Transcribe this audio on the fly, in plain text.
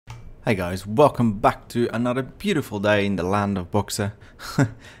Hey guys, welcome back to another beautiful day in the land of Boxer.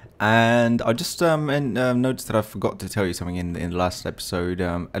 And I just noticed that I forgot to tell you something in the last episode,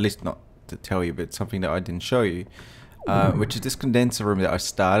 at least not to tell you, but something that I didn't show you, which is this condenser room that I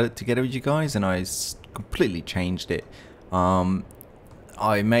started together with you guys, and I completely changed it.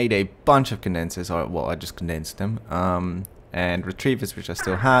 I made a bunch of condensers, I just condensed them, and retrievers, which I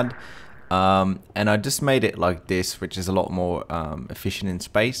still had, and I just made it like this, which is a lot more efficient in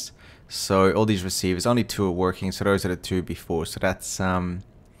space. So all these receivers, only two are working, so those are the two before. So that's one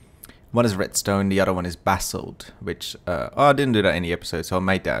is redstone, the other one is basalt, which I didn't do that in the episode, so I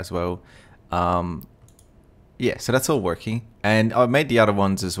made that as well. Yeah, so that's all working, and I made the other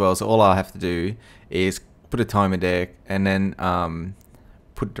ones as well. So all I have to do is put a timer there, and then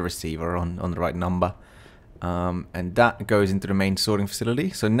put the receiver on the right number, and that goes into the main sorting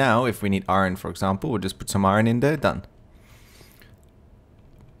facility. So now, if we need iron, for example, we'll just put some iron in there. Done.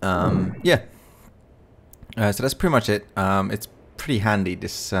 Yeah, so that's pretty much it. It's pretty handy,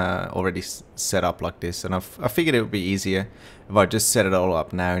 this already set up like this, and I figured it would be easier if I just set it all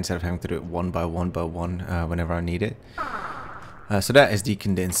up now instead of having to do it one by one whenever I need it. So that is the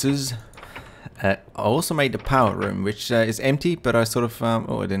condensers. I also made the power room, which is empty, but I sort of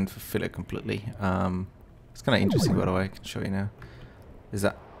I didn't fulfill it completely. It's kind of interesting, by the way. I can show you now. Is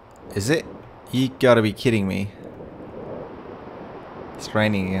it? You gotta be kidding me. It's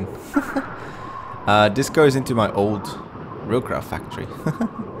raining again. This goes into my old Reactor factory.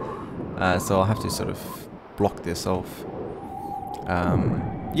 So I'll have to sort of block this off.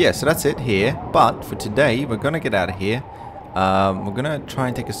 Yeah, so that's it here. But for today, we're going to get out of here. We're going to try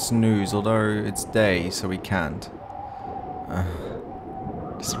and take a snooze, although it's day, so we can't.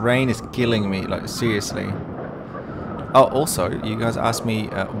 This rain is killing me, like seriously. Oh, also, you guys asked me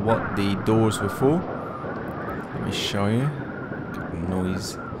what the doors were for. Let me show you.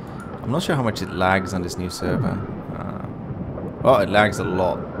 Noise. I'm not sure how much it lags on this new server. Oh, it lags a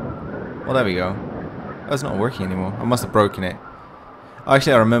lot. Well, there we go. Oh, it's not working anymore. I must have broken it.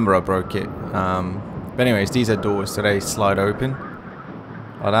 Actually, I remember I broke it. But anyways, these are doors, so they slide open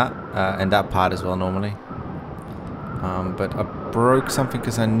like that, and that part as well normally. But I broke something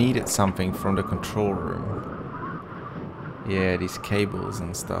because I needed something from the control room. Yeah, these cables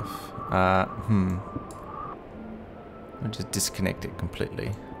and stuff. I'll just disconnect it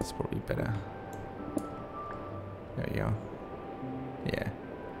completely. It's probably better. There we go. Yeah.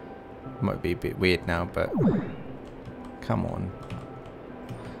 Might be a bit weird now, but come on.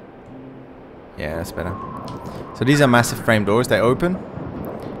 Yeah, that's better. So these are massive frame doors. They open,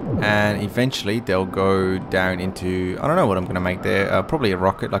 and eventually they'll go down into, I don't know what I'm going to make there. Probably a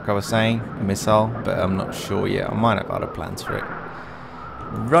rocket, like I was saying, a missile, but I'm not sure yet. I might have other plans for it.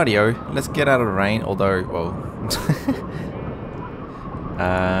 Radio, let's get out of the rain, although, well...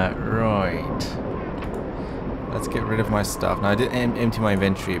 right. Let's get rid of my stuff. Now, I did empty my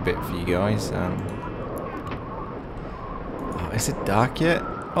inventory a bit for you guys. Oh, is it dark yet?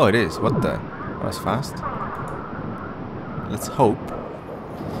 Oh, it is. What the? That was fast. Let's hope.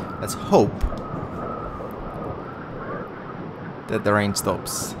 Let's hope that the rain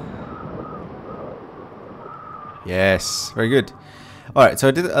stops. Yes, very good. Alright, so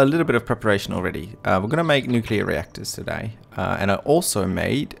I did a little bit of preparation already. We're going to make nuclear reactors today. And I also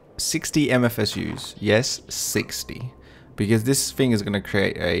made 60 MFSUs. Yes, 60. Because this thing is going to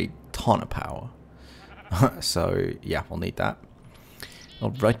create a ton of power. So, yeah, we'll need that.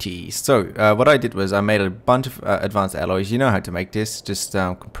 Alrighty. So, what I did was I made a bunch of advanced alloys. You know how to make this. Just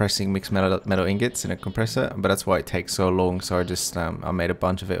compressing mixed metal ingots in a compressor. But that's why it takes so long. So I just I made a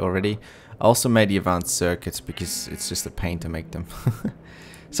bunch of it already. I also made the advanced circuits because it's just a pain to make them.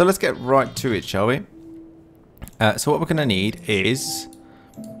 So let's get right to it, shall we? So what we're going to need is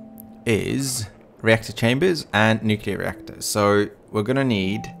reactor chambers and nuclear reactors. So we're going to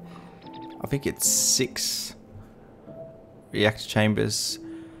need, I think it's 6 reactor chambers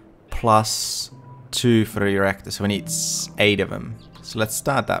plus 2 for the reactor. So we need 8 of them. So let's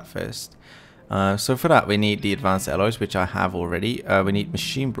start that first. So for that we need the advanced alloys, which I have already. We need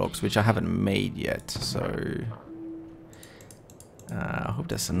machine blocks, which I haven't made yet. So I hope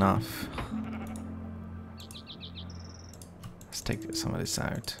that's enough. Let's take some of this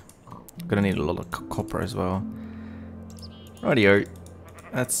out. I'm gonna need a lot of copper as well. Rightio.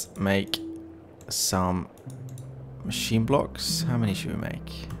 Let's make some machine blocks. How many should we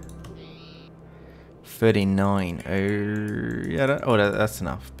make? 39. Oh, yeah. That's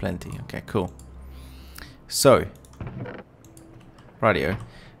enough. Plenty. Okay, cool. So, radio.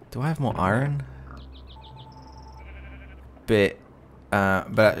 Do I have more iron? But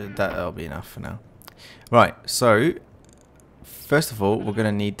that'll be enough for now. Right. So, first of all, we're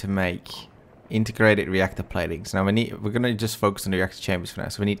gonna need to make integrated reactor platings. Now we're gonna just focus on the reactor chambers for now.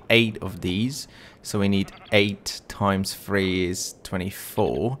 So we need 8 of these. So we need 8 times 3 is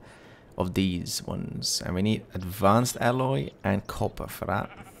 24 of these ones, and we need advanced alloy and copper for that.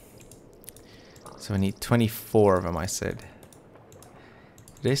 So we need 24 of them. I said.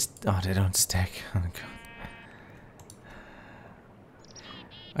 This they don't stack. Oh god.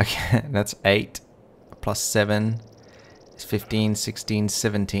 Okay, that's 8 plus 7 is 15, 16,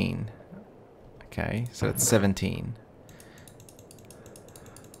 17. Okay, so that's 17.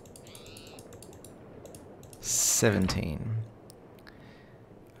 17.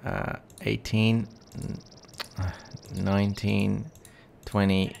 18, 19,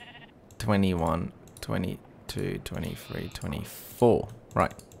 20, 21, 22, 23, 24.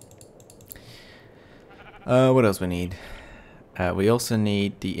 Right. What else we need? We also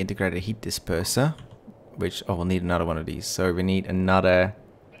need the integrated heat disperser, which we'll need another one of these. So we need another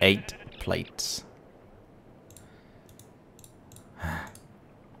 8 plates.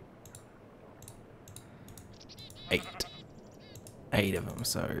 8 of them.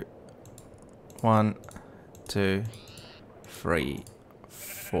 So 1, 2, 3,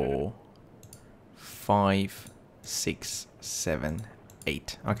 4, 5, 6, 7,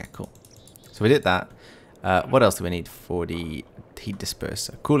 8. Okay, cool. So we did that. What else do we need for the heat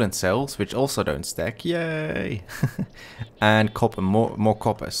disperser? Coolant cells, which also don't stack. Yay! And copper, more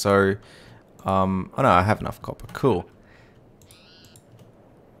copper. So, oh no, I have enough copper. Cool.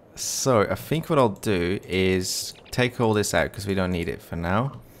 So I think what I'll do is take all this out because we don't need it for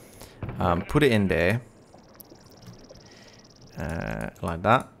now. Put it in there, like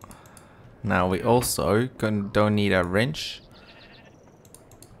that. Now we also don't need our wrench,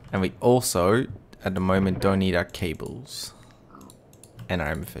 and we also at the moment don't need our cables and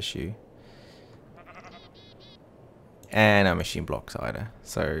our MFSU and our machine blocks either.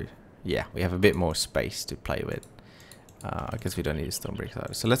 So yeah, we have a bit more space to play with. I guess we don't need a stone bricks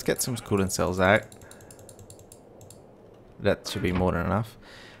either. So let's get some coolant cells out. That should be more than enough.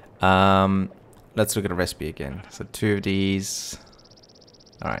 Let's look at the recipe again. So 2 of these.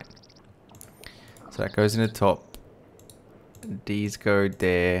 Alright. So that goes in the top. These go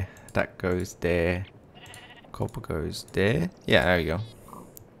there. That goes there. Copper goes there. Yeah, there we go.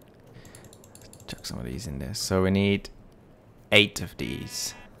 Chuck some of these in there. So we need 8 of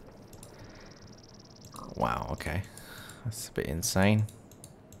these. Wow, okay. That's a bit insane.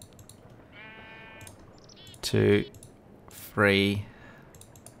 2, 3,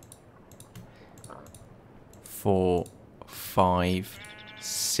 4, 5,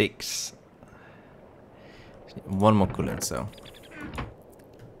 6. One more coolant cell.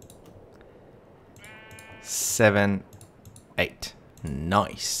 7, 8.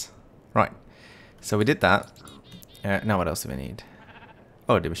 Nice. Right. So we did that. Now what else do we need?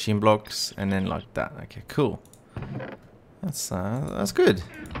 Oh, the machine blocks, and then like that. Okay, cool. That's good.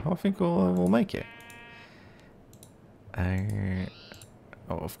 I think we'll make it.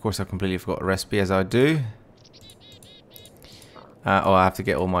 Oh, of course I completely forgot the recipe, as I do. Oh, I have to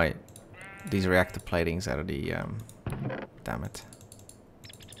get all these reactor platings out of the damn it.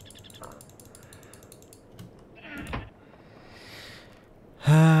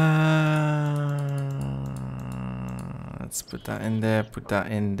 Let's put that in there, put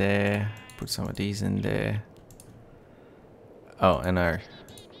that in there, put some of these in there. Oh, and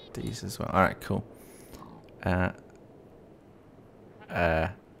these as well. Alright, cool.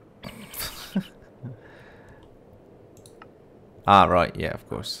 Right, yeah, of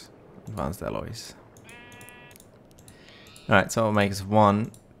course. Advanced alloys. Alright, so it makes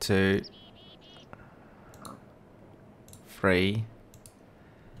 1, 2, 3,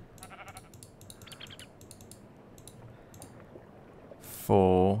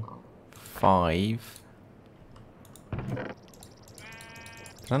 4, 5.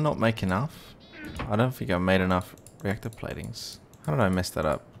 Did I not make enough? I don't think I made enough reactor platings. How did I mess that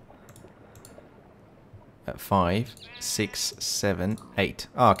up? At 5, 6, 7, 8.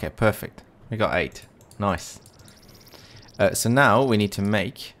 Oh, okay, perfect. We got 8. Nice. So now we need to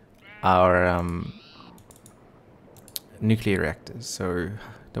make our nuclear reactors. So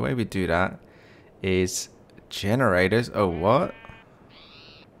the way we do that is generators. Oh, what?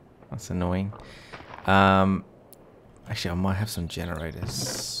 That's annoying. Actually, I might have some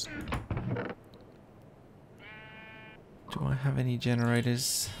generators. Do I have any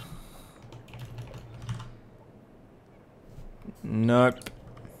generators? Nope.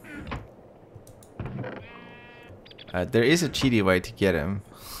 There is a cheaty way to get them.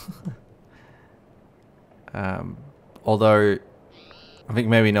 Although, I think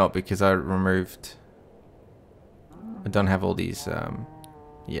maybe not, because I removed I don't have all these,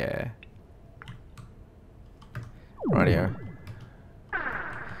 yeah. Rightio.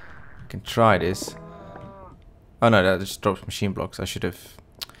 Can try this. Oh no, that just drops machine blocks. I should have...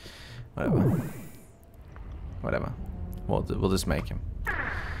 Whatever. We'll just make him.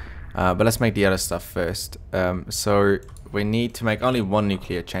 But let's make the other stuff first. So we need to make only one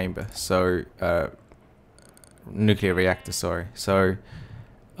nuclear chamber. So nuclear reactor, sorry. So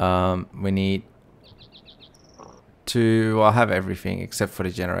we need to... I'll have everything except for the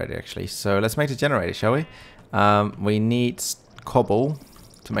generator actually. So let's make the generator, shall we? We need cobble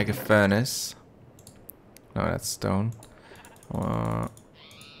to make a furnace. No, that's stone.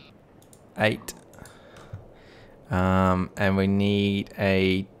 8. And we need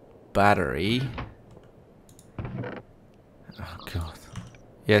a battery. Oh god.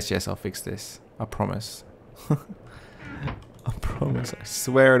 Yes, I'll fix this. I promise. I promise. I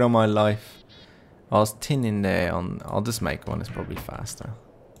swear it on my life. Oh, there's tin in there. I'll just make one. It's probably faster.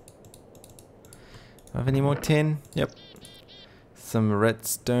 Do I have any more tin? Yep. Some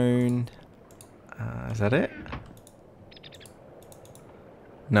redstone. Is that it?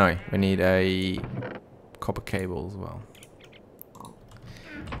 No, we need a copper cable as well.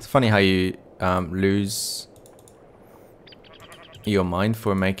 It's funny how you lose your mind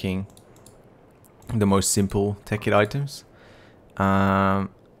for making the most simple Tekkit items.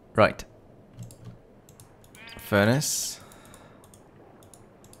 Right. Furnace.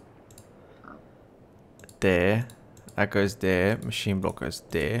 There. That goes there. Machine block goes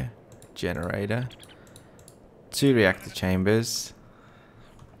there. Generator. 2 reactor chambers.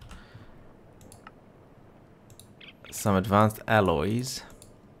 Some advanced alloys.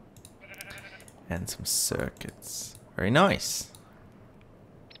 And some circuits. Very nice.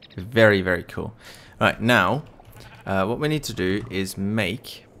 Very, very cool. Right, now, what we need to do is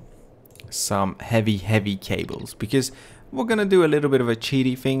make some heavy cables. Because we're going to do a little bit of a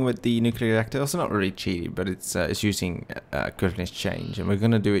cheaty thing with the nuclear reactor. It's not really cheaty, but it's using quickness change. And we're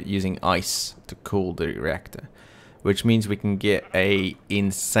going to do it using ice to cool the reactor. Which means we can get a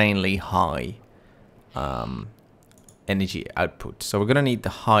insanely high energy output. So we're going to need the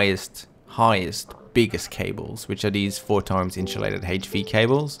highest, biggest cables, which are these 4 times insulated HV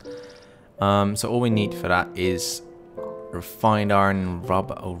cables. So all we need for that is refined iron and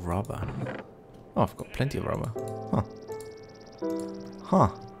rubber. Oh, rubber. Oh, I've got plenty of rubber. Huh.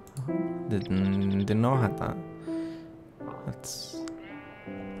 Didn't know I had that.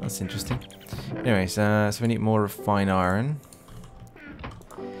 That's interesting. Anyways, so we need more refined iron.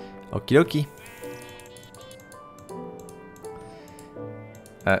 Okie dokie.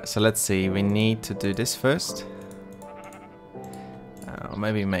 So let's see, we need to do this first.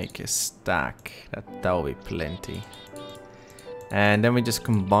 Maybe make a stack. That will be plenty. And then we just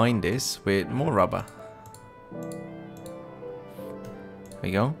combine this with more rubber. There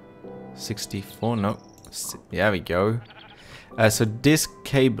we go. 64, no. There we go. So this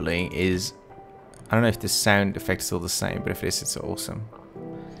cabling is... I don't know if the sound effects are still the same, but if it is, it's awesome.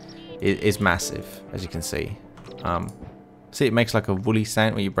 It is massive, as you can see. See, it makes like a woolly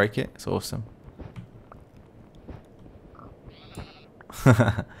sound when you break it. It's awesome.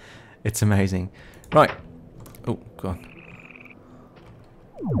 It's amazing. Right. Oh, God.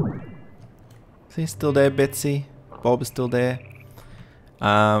 See, still there, Betsy. Bob is still there.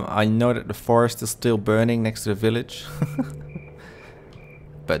 I know that the forest is still burning next to the village.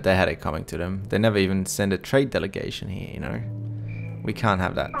 But they had it coming to them. They never even send a trade delegation here, you know. We can't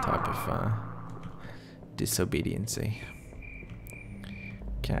have that type of disobedience.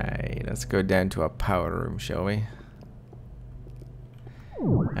 Okay, let's go down to our power room, shall we?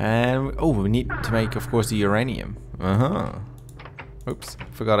 And oh, we need to make, of course, the uranium. Oops,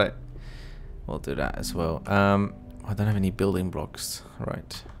 forgot it. We'll do that as well. I don't have any building blocks.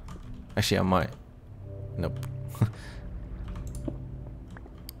 Right. Actually, I might. Nope.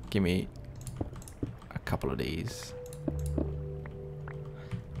 Give me a couple of these.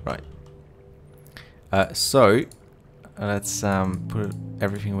 Right. So let's put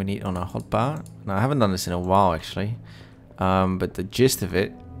everything we need on a hotbar. Now, I haven't done this in a while, actually. But the gist of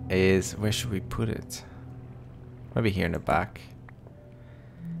it is, where should we put it? Maybe here in the back.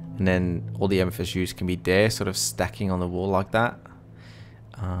 And then all the MFSUs can be there, sort of stacking on the wall like that.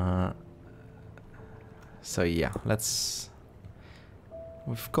 So yeah, let's...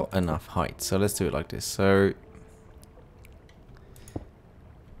 We've got enough height, so let's do it like this. So...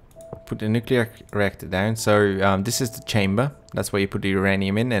 Put the nuclear reactor down. So this is the chamber. That's where you put the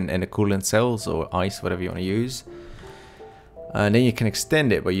uranium in and the coolant cells or ice, whatever you want to use. And then you can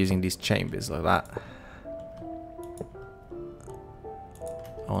extend it by using these chambers like that.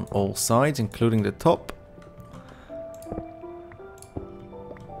 On all sides, including the top.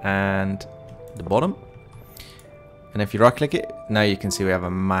 and the bottom. And if you right click it, now you can see we have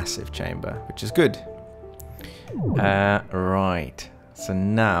a massive chamber, which is good. Right. So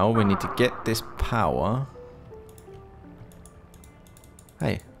now we need to get this power.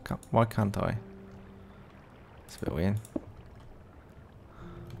 Hey, why can't I? It's a bit weird.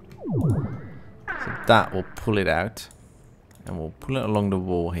 So that will pull it out. And we'll pull it along the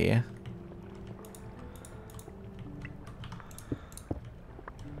wall here.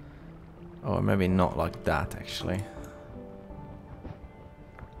 Or maybe not like that, actually.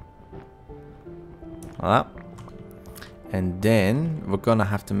 Like that. And then we're gonna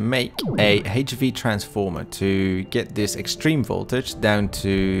have to make a HV transformer to get this extreme voltage down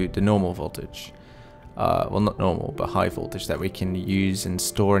to the normal voltage. Well, not normal, but high voltage that we can use and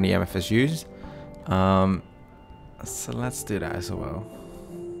store in the MFSUs. So let's do that as well.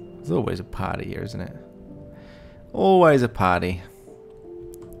 There's always a party here, isn't it? Always a party.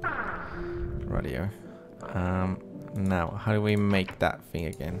 Radio. Now, how do we make that thing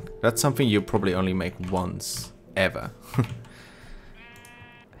again? That's something you'll probably only make once, ever.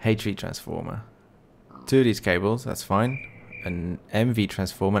 HV transformer. 2 of these cables, that's fine. An MV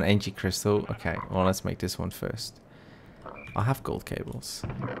transformer, an NG crystal. Okay, well, let's make this one first. I have gold cables.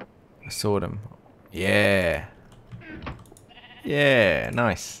 I saw them. Yeah. Yeah,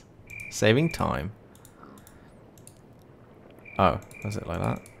 nice. Saving time. Oh, was it like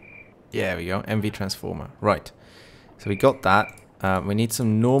that? Yeah, there we go. MV transformer. Right. So we got that. We need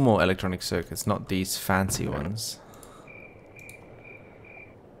some normal electronic circuits, not these fancy ones.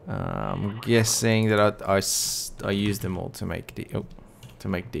 I'm guessing that I use them all to make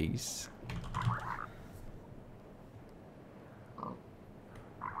these.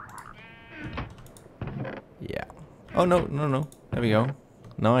 Yeah. Oh no. There we go.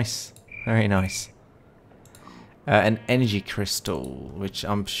 Nice. Very nice. An energy crystal, which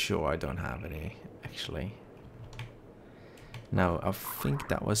I'm sure I don't have any, actually. No, I think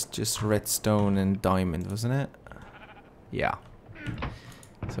that was just redstone and diamond, wasn't it? Yeah.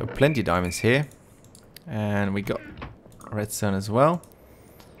 So plenty of diamonds here. And we got redstone as well.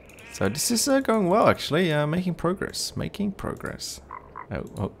 So this is going well, actually. Making progress. Making progress.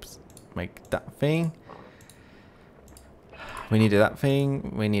 Oh, oops. Make that thing. We needed that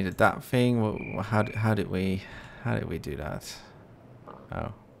thing. We needed that thing. Well, how did we do that?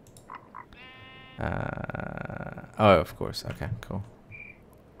 Oh. Oh, of course. Okay, cool.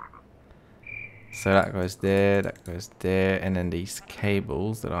 So that goes there, and then these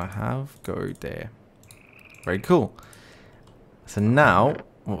cables that I have go there. Very cool. So now,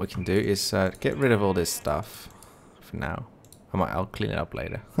 what we can do is get rid of all this stuff for now. I'll clean it up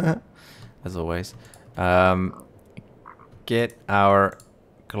later, as always. Get our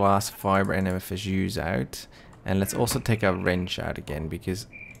glass fiber and MFSUs out, and let's also take our wrench out again because,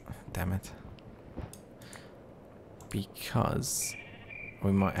 damn it. Because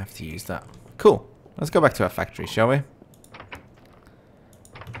we might have to use that. Cool. Let's go back to our factory, shall we?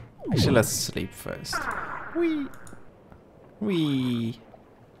 Actually, let's sleep first. Wee.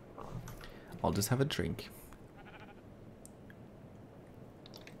 I'll just have a drink.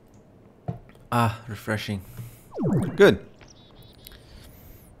 Ah, refreshing. Good.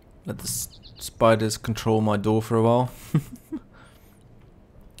 Let the spiders control my door for a while.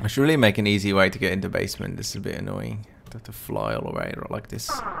 I should really make an easy way to get into the basement. This is a bit annoying. I have to fly all the way like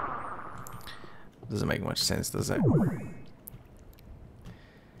this. Doesn't make much sense, does it?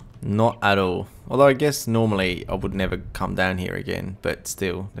 Not at all. Although I guess normally I would never come down here again, but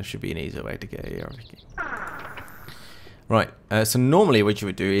still, there should be an easier way to get here. Right, so normally what you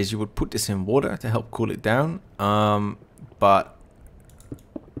would do is you would put this in water to help cool it down. But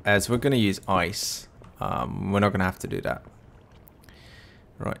as we're going to use ice, we're not going to have to do that.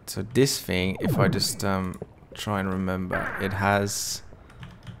 Right, so this thing, if I just try and remember, it has...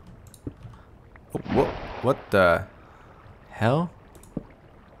 Oh, what the hell?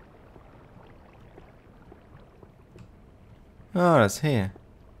 Oh, that's here.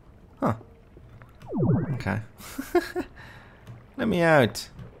 Huh. Okay. Let me out.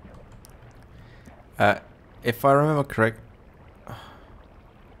 If I remember correct...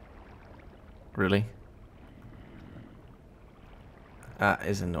 Really? That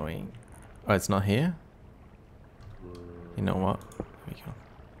is annoying. Oh, it's not here? You know what? There we go.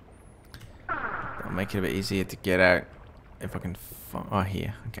 That'll make it a bit easier to get out if I can find... Oh,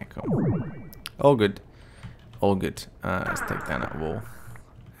 here. Okay, cool. All good. All good. Let's take down that wall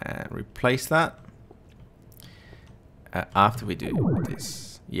and replace that. After we do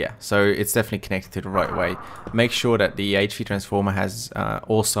this. Yeah, so it's definitely connected to the right way. Make sure that the HV transformer has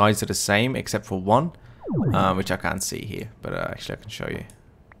all sides are the same except for one, which I can't see here, but actually I can show you.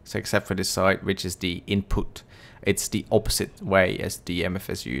 So except for this side, which is the input, it's the opposite way as the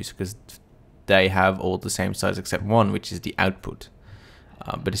MFSUs, because they have all the same size except one, which is the output.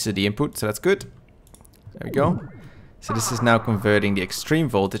 But this is the input, so that's good. There we go. So this is now converting the extreme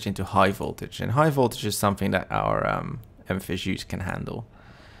voltage into high voltage, and high voltage is something that our MFSUs can handle.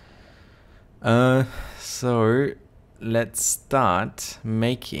 So let's start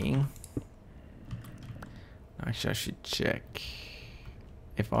making. Actually, I should check.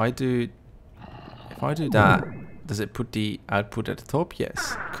 If I do that, does it put the output at the top?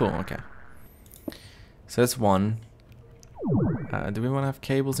 Yes. Cool. Okay. So that's one. Do we want to have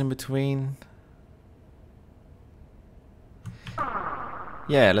cables in between?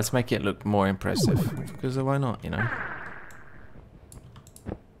 Yeah, let's make it look more impressive. Because why not, you know?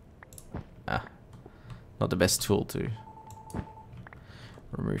 Not the best tool to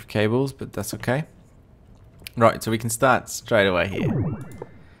remove cables, but that's okay. Right, so we can start straight away here.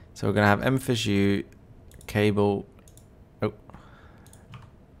 So we're going to have MFSU cable. Oh.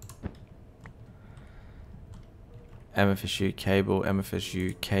 MFSU cable,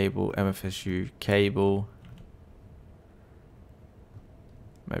 MFSU cable, MFSU cable.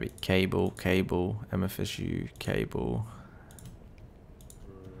 Maybe cable, MFSU cable.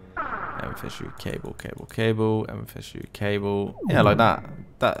 MFSU cable, MFSU cable. Yeah, like that.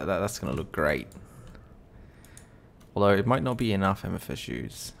 That's gonna look great. Although it might not be enough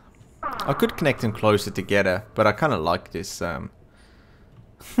MFSUs. I could connect them closer together, but I kind of like this. I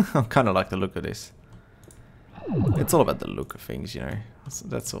kind of like the look of this. It's all about the look of things, you know.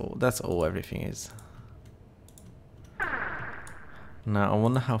 That's all. That's all everything is. Now I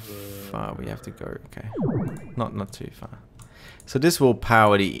wonder how far we have to go. Okay, not too far. So this will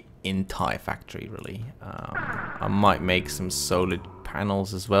power the entire factory, really. I might make some solar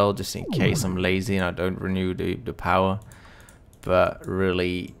panels as well, just in case I'm lazy and I don't renew the power. But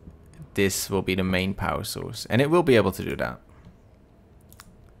really, this will be the main power source, and it will be able to do that.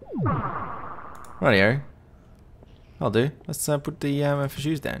 Rightio. I'll do. Let's put the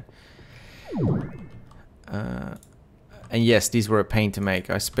FSUs down. And yes, these were a pain to make.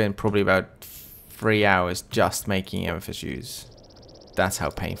 I spent probably about 3 hours just making MFSUs. That's how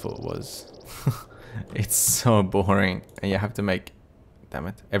painful it was. It's so boring, and you have to make, damn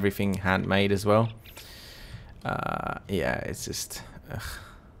it, everything handmade as well. Yeah, it's just,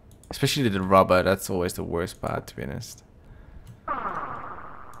 especially the rubber. That's always the worst part, to be honest.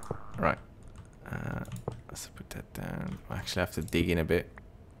 Right. Let's put that down. I actually have to dig in a bit.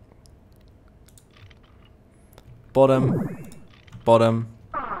 Bottom.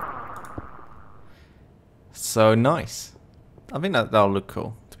 So nice. I think that'll look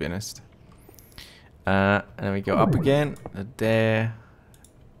cool, to be honest. And then we go up again. There.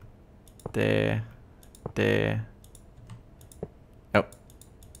 Oh,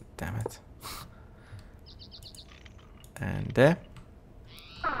 damn it. And there.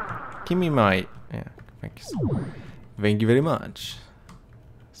 Give me my, yeah, thanks. Thank you very much.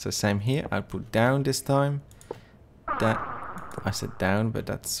 So same here. I'll put down this time. That, I said down, but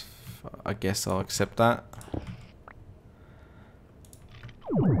that's, I guess I'll accept that.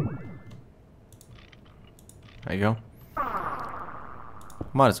 There you go.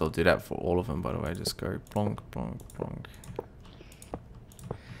 Might as well do that for all of them, by the way. Just go plonk, plonk, plonk.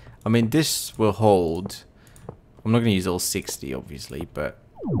 I mean, this will hold. I'm not going to use all 60, obviously, but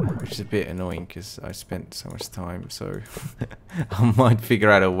which is a bit annoying because I spent so much time. So I might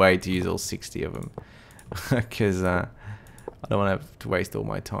figure out a way to use all 60 of them because I don't want to have to waste all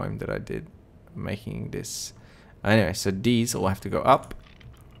my time that I did making this. Anyway, so these all have to go up,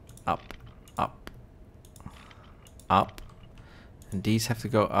 up, up, up, and these have to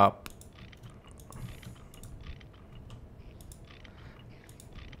go up,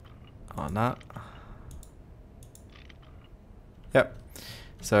 on that. Yep.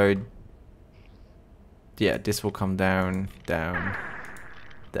 So yeah, this will come down, down,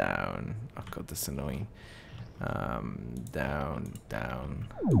 down. Oh god, that's annoying. Down, down,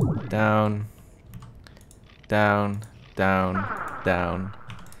 down, down, down, down.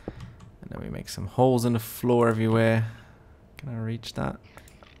 And then we make some holes in the floor everywhere. Can I reach that?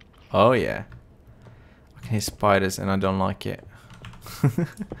 Oh yeah. I can hear spiders and I don't like it.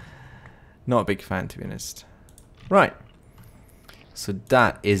 Not a big fan, to be honest. Right. So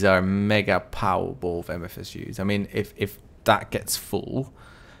that is our mega power ball of MFSUs. I mean, if that gets full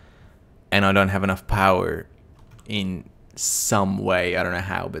and I don't have enough power in some way, I don't know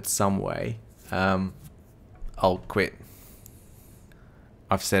how, but some way, I'll quit.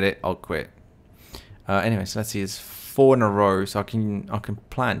 I've said it, I'll quit. Anyway, so let's see, it's 4 in a row, so I can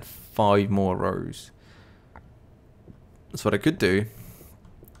plant 5 more rows. That's what I could do.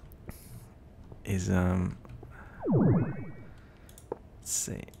 is let's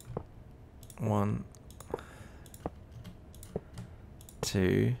see, 1,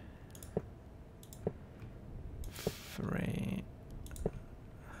 2, 3.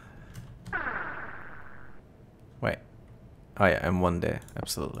 Wait. Oh yeah, and 1 there,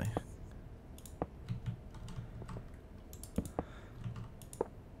 absolutely.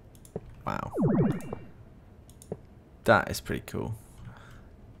 Wow. That is pretty cool.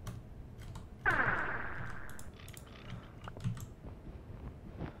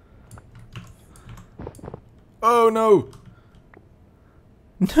 Oh no!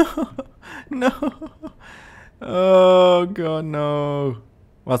 No! No! Oh god, no!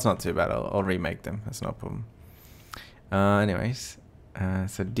 Well, it's not too bad. I'll remake them. That's no problem. Anyways,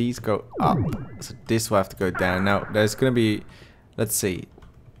 so these go up. So this will have to go down. Now, there's gonna be, let's see,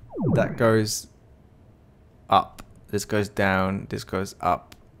 that goes up. This goes down. This goes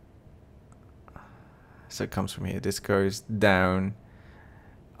up. So it comes from here. This goes down,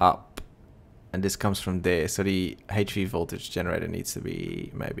 up, and this comes from there. So the HV voltage generator needs to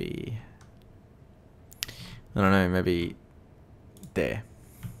be maybe, I don't know, maybe there.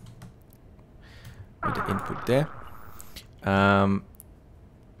 With the input there. Oh,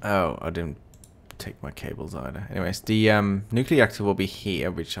 I didn't take my cables either. Anyways, the nuclear reactor will be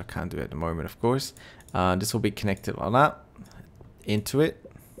here, which I can't do at the moment, of course. This will be connected like that into it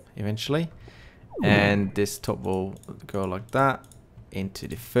eventually, and this top will go like that into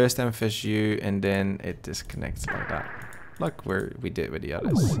the first MFSU, and then it disconnects like that, like where we did with the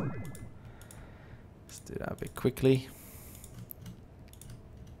others. Let's do that a bit quickly.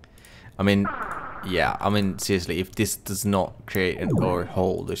 I mean, yeah, I mean, seriously, if this does not create or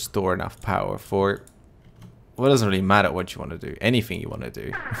hold or store enough power for, well, it doesn't really matter what you want to do, anything you want to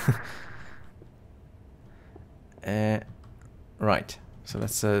do. Right, so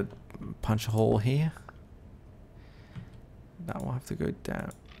let's punch a hole here. That will have to go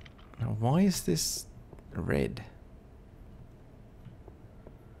down. Now, why is this red?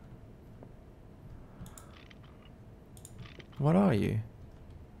 What are you?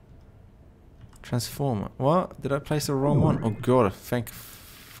 Transformer. What? Did I place the wrong one? Oh god, thank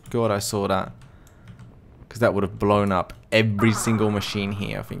god I saw that. Because that would have blown up every single machine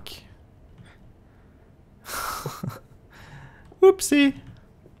here, I think. Whoopsie.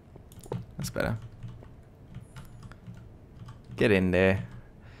 That's better. Get in there.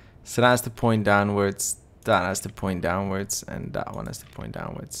 So that's the point downwards. That has to point downwards. And that one has to point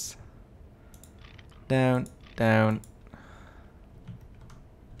downwards. Down, down.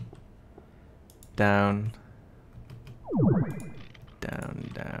 Down.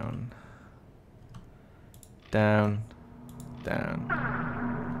 Down, down. Down.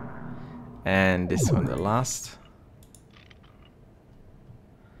 Down. And this one, the last.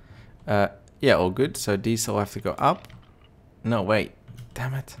 Yeah, all good. So these all have to go up. No, wait.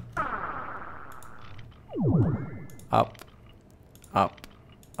 Damn it. Up. Up.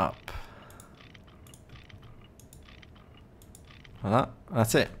 Up. Voilà.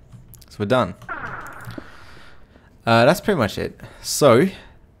 That's it. So we're done. That's pretty much it. So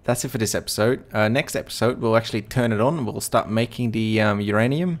that's it for this episode. Next episode, we'll actually turn it on. We'll start making the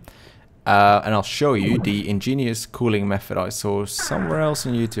uranium. And I'll show you the ingenious cooling method I saw somewhere else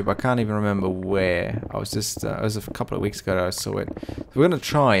on YouTube. I can't even remember where. I was just, it was a couple of weeks ago that I saw it. So we're going to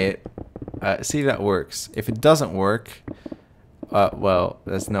try it, see if that works. If it doesn't work, well,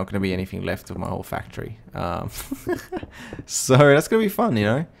 there's not going to be anything left of my whole factory. So that's going to be fun, you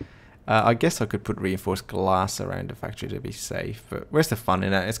know. I guess I could put reinforced glass around the factory to be safe. But where's the fun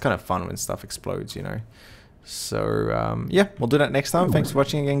in that? It's kind of fun when stuff explodes, you know. So, yeah, we'll do that next time. Thanks for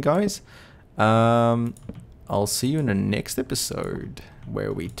watching again, guys. I'll see you in the next episode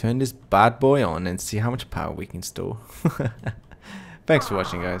where we turn this bad boy on and see how much power we can store. Thanks for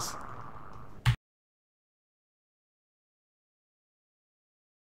watching, guys.